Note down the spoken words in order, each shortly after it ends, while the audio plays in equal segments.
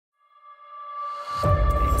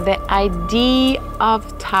The idea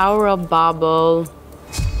of Tower of Babel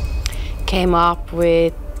came up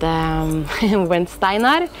with when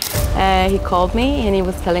Steinar, he called me and he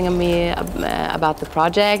was telling me about the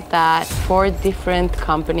project that 4 different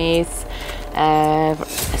companies,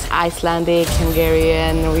 Icelandic,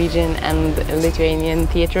 Hungarian, Norwegian and Lithuanian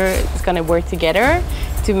theater is going to work together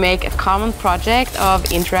to make a common project of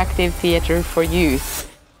interactive theater for youth.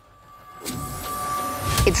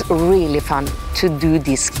 It's really fun to do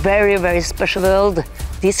this very, very special world,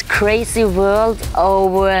 this crazy world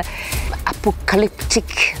of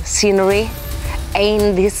apocalyptic scenery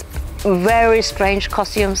in these very strange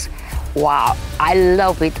costumes. Wow, I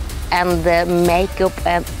love it. And the makeup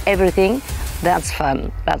and everything, that's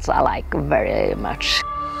fun. That's I like very much.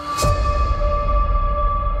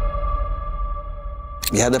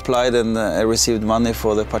 We had applied and received money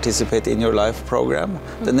for the Participate in Your Life program.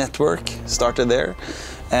 The network started there.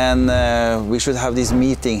 And we should have this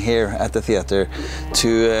meeting here at the theater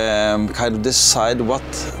to kind of decide what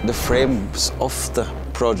the frames of the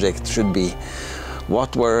project should be.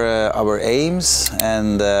 What were our aims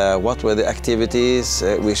and what were the activities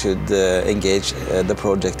we should engage the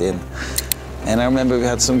project in. And I remember we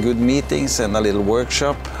had some good meetings and a little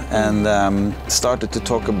workshop and started to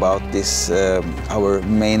talk about this, our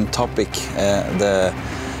main topic, the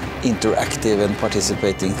interactive and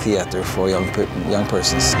participating theater for young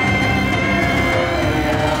persons.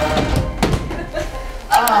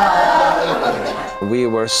 We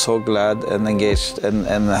were so glad and engaged and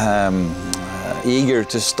eager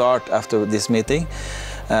to start after this meeting.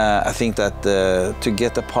 I think that to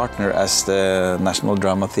get a partner as the National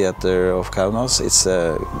Drama Theatre of Kaunas, it's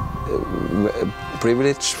a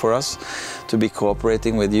privilege for us to be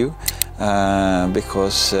cooperating with you.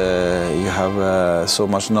 Because you have so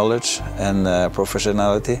much knowledge and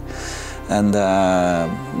professionality, and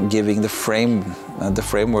giving the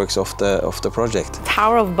frameworks of the project.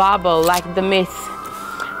 Tower of Babel, like the myth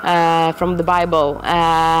from the Bible,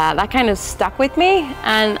 that kind of stuck with me,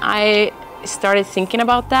 and I started thinking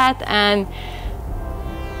about that, and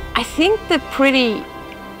I think that pretty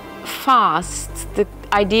fast the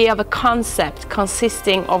idea of a concept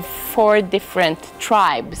consisting of 4 different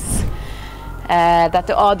tribes. That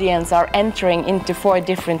the audience are entering into 4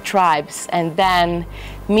 different tribes and then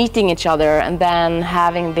meeting each other and then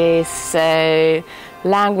having this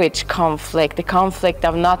language conflict, the conflict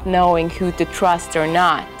of not knowing who to trust or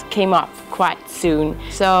not, came up quite soon.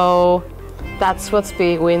 So that's what's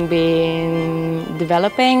we've been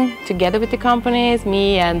developing together with the companies,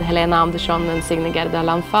 me and Helena, András and Signe, Gerda,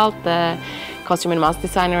 Landfald, the costume and mask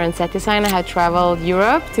designer and set designer, had traveled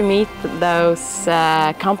Europe to meet those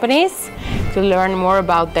companies to learn more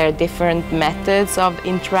about their different methods of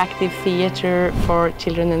interactive theater for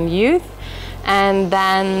children and youth. And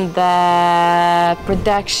then the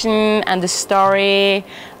production and the story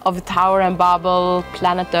of Tower and Babel,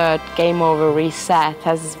 Planet Earth, Game Over, Reset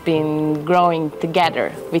has been growing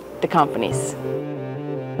together with the companies.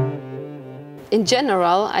 In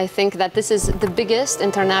general, I think that this is the biggest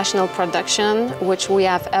international production which we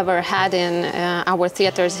have ever had in our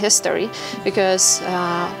theater's history, because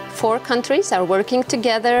 4 countries are working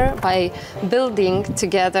together by building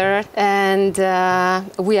together, and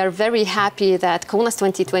we are very happy that Kaunas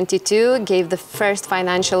 2022 gave the first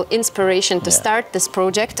financial inspiration to start this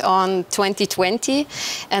project on 2020,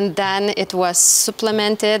 and then it was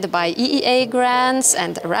supplemented by EEA grants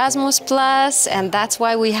and Erasmus+, and that's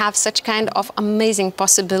why we have such kind of amazing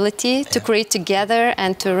possibility to create together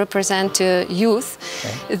and to represent to youth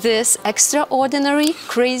this extraordinary,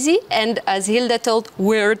 crazy, and as Hilde told,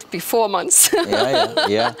 weird performance.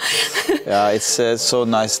 Yeah, it's so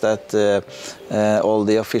nice that all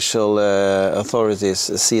the official authorities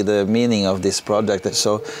see the meaning of this project.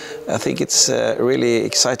 So I think it's really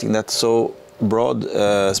exciting that so broad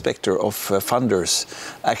spectrum of funders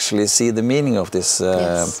actually see the meaning of this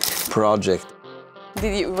project.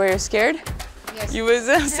 Were you scared? Yes. You were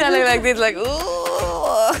standing like this, like,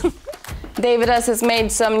 ooh. Deividas has made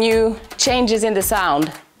some new changes in the sound.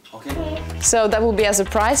 Okay. So that will be a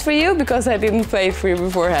surprise for you, because I didn't play it for you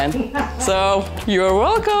beforehand. So you're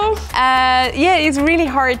welcome. Yeah, it's really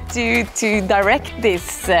hard to direct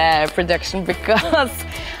this production, because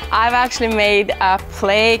I've actually made a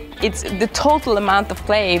play. It's the total amount of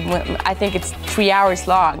play, I think it's 3 hours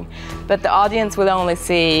long. But the audience will only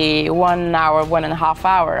see 1 hour, 1.5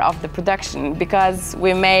 hours of the production, because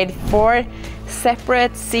we made 4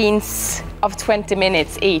 separate scenes of 20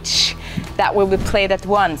 minutes each that will be played at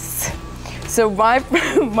once. So my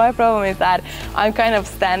problem is that I'm kind of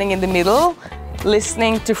standing in the middle,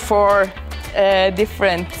 listening to 4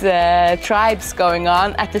 different tribes going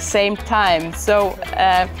on at the same time. So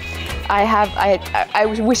I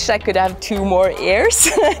wish I could have 2 more ears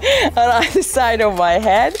on either side of my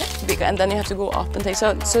head. And then you have to go up and take,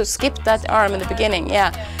 so skip that arm in the beginning,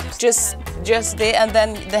 yeah. Just and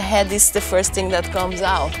then the head is the first thing that comes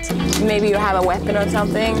out. Maybe you have a weapon or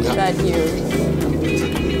something that you...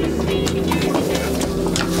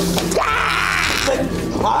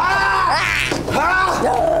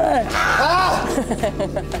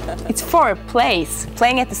 It's for a place,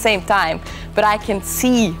 playing at the same time, but I can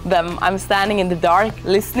see them. I'm standing in the dark,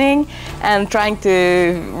 listening and trying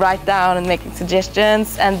to write down and making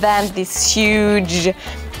suggestions, and then this huge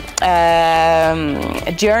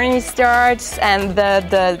journey starts, and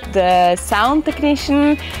the sound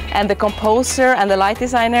technician and the composer and the light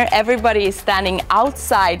designer, everybody is standing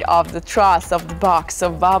outside of the truss of the box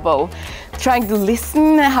of Babel, trying to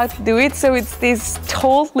listen how to do it. So it's this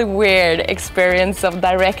totally weird experience of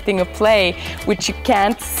directing a play which you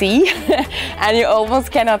can't see and you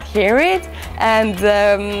almost cannot hear it. And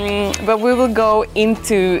but we will go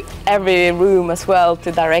into every room as well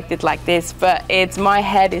to direct it like this. But my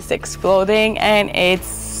head is exploding and it's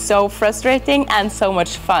so frustrating and so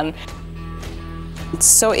much fun.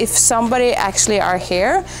 So if somebody actually are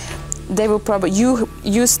here, they will probably,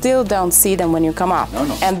 you still don't see them when you come up.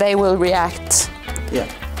 No. And they will react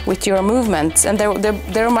with your movements. And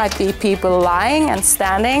there might be people lying and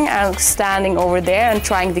standing over there and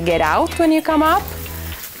trying to get out when you come up.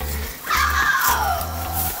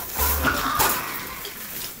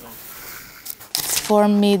 For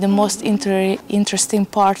me, the most interesting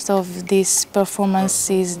part of this performance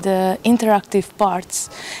is the interactive parts,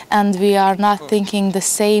 and we are not thinking the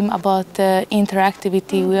same about the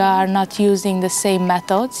interactivity. We are not using the same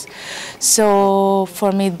methods. So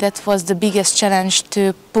for me, that was the biggest challenge,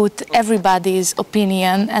 to put everybody's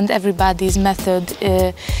opinion and everybody's method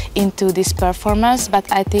into this performance. But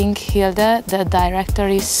I think Hilde, the director,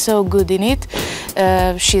 is so good in it.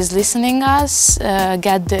 She's listening us,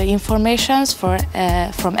 get the informations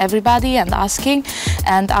from everybody and asking,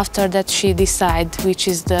 and after that she decides which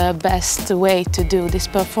is the best way to do this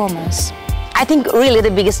performance. I think really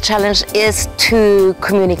the biggest challenge is to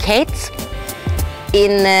communicate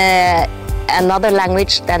in another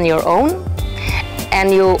language than your own,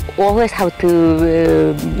 and you always have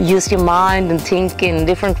to use your mind and think in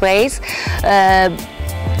different ways.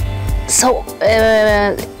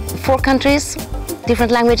 4 countries,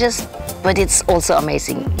 different languages, but it's also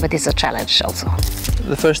amazing, but it's a challenge also.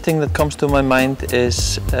 The first thing that comes to my mind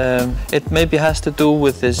is it maybe has to do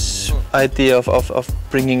with this idea of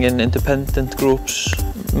bringing in independent groups,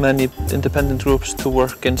 many independent groups to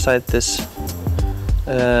work inside this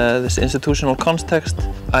this institutional context.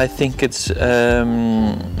 I think it's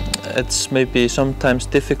maybe sometimes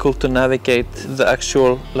difficult to navigate the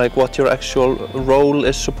actual, like what your actual role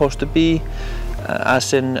is supposed to be,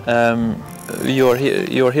 as in you're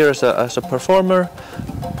here as a performer,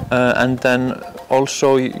 and then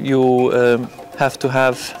also you have to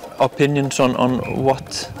have opinions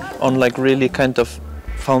on like really kind of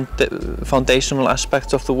foundational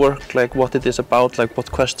aspects of the work, like what it is about, like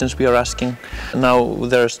what questions we are asking. Now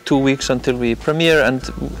there's 2 weeks until we premiere,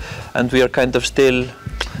 and we are kind of still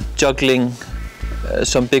juggling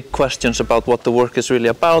some big questions about what the work is really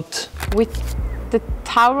about. With the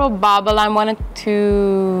Tower of Babel, I wanted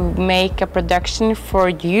to make a production for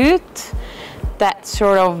youth that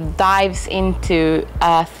sort of dives into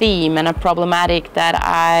a theme and a problematic that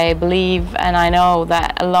I believe and I know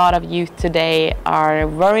that a lot of youth today are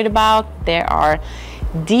worried about. They are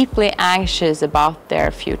deeply anxious about their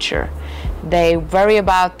future. They worry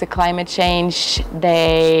about the climate change.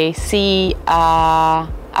 They see a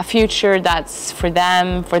future that's for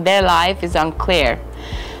them, for their life, is unclear.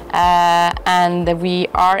 And we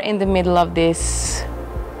are in the middle of this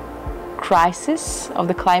crisis of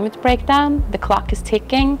the climate breakdown. The clock is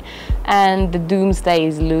ticking and the doomsday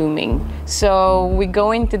is looming. So we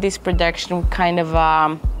go into this production with kind of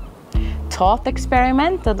a thought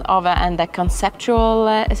experiment and a conceptual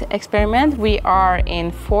experiment. We are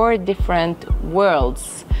in 4 different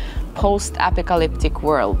worlds, post-apocalyptic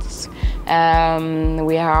worlds.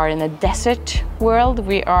 We are in a desert world,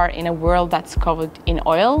 we are in a world that's covered in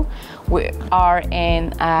oil, we are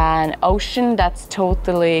in an ocean that's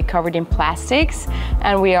totally covered in plastics,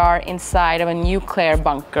 and we are inside of a nuclear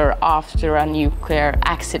bunker after a nuclear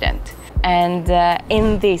accident. And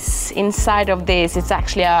inside of this, it's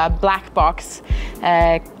actually a black box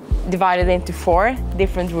divided into 4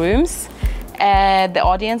 different rooms. The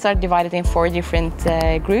audience are divided in 4 different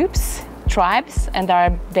groups, tribes, and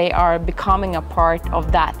they are becoming a part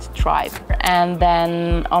of that tribe. And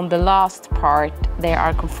then on the last part, they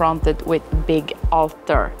are confronted with a big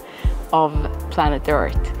altar of planet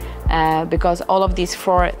Earth. Because all of these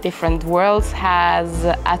 4 different worlds has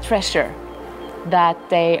a treasure that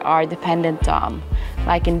they are dependent on.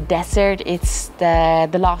 Like in desert, it's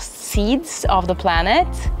the last seeds of the planet.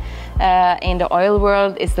 In the oil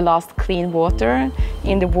world, it's the last clean water.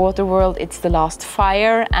 In the water world, it's the last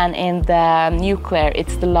fire. And in the nuclear,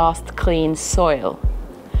 it's the last clean soil.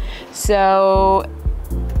 So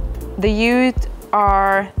the youth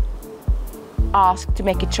are asked to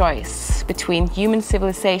make a choice between human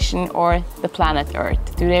civilization or the planet Earth.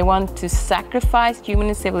 Do they want to sacrifice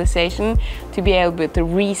human civilization to be able to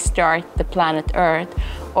restart the planet Earth,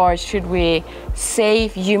 or should we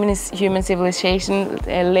save human civilization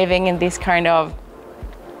living in this kind of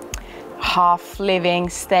half-living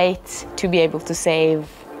state to be able to save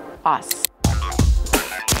us?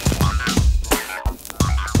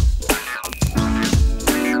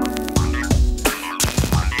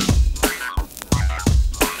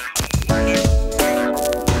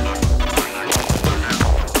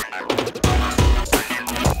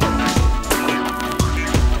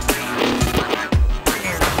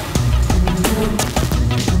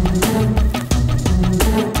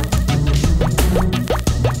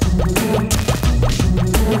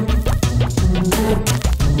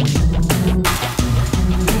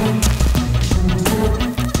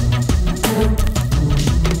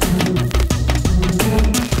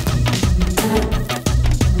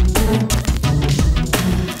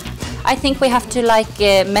 I think we have to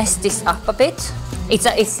mess this up a bit.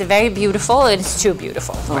 It's very beautiful. It's too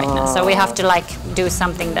beautiful right now. So we have to do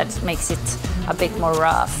something that makes it a bit more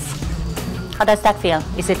rough. How does that feel?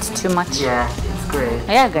 Is it too much? Yeah, it's great.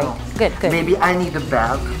 Yeah, great. Good, good. Maybe I need a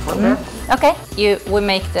belt for that. Okay, we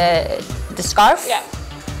make the scarf. Yeah.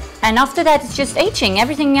 And after that, it's just aging.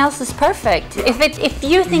 Everything else is perfect. If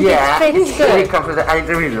you think it's great, it's good. Very comfortable. I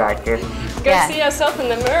really like it. Go see yourself in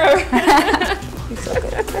the mirror. It's so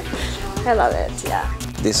good. I love it, yeah.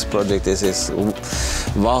 This project is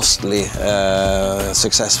vastly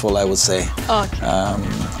successful, I would say. Okay.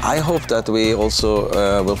 I hope that we also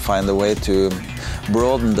will find a way to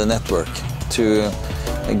broaden the network, to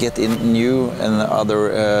get in new and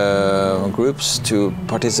other groups to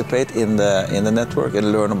participate in the network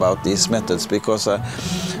and learn about these methods, because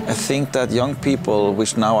I think that young people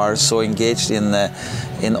which now are so engaged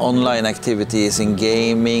in online activities, in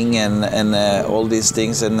gaming and all these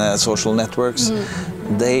things and social networks,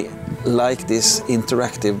 they like this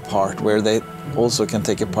interactive part where they also can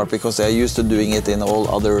take a part, because they are used to doing it in all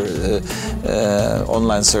other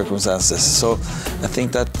online circumstances. So I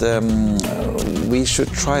think that we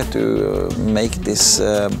should try to make this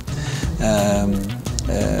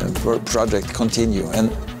project continue.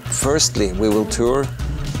 And firstly, we will tour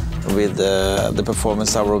with the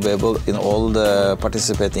performance Tower of Babel in all the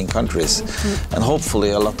participating countries, and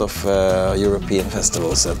hopefully a lot of European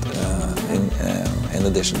festivals in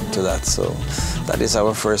addition to that. So that is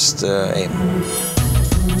our first aim.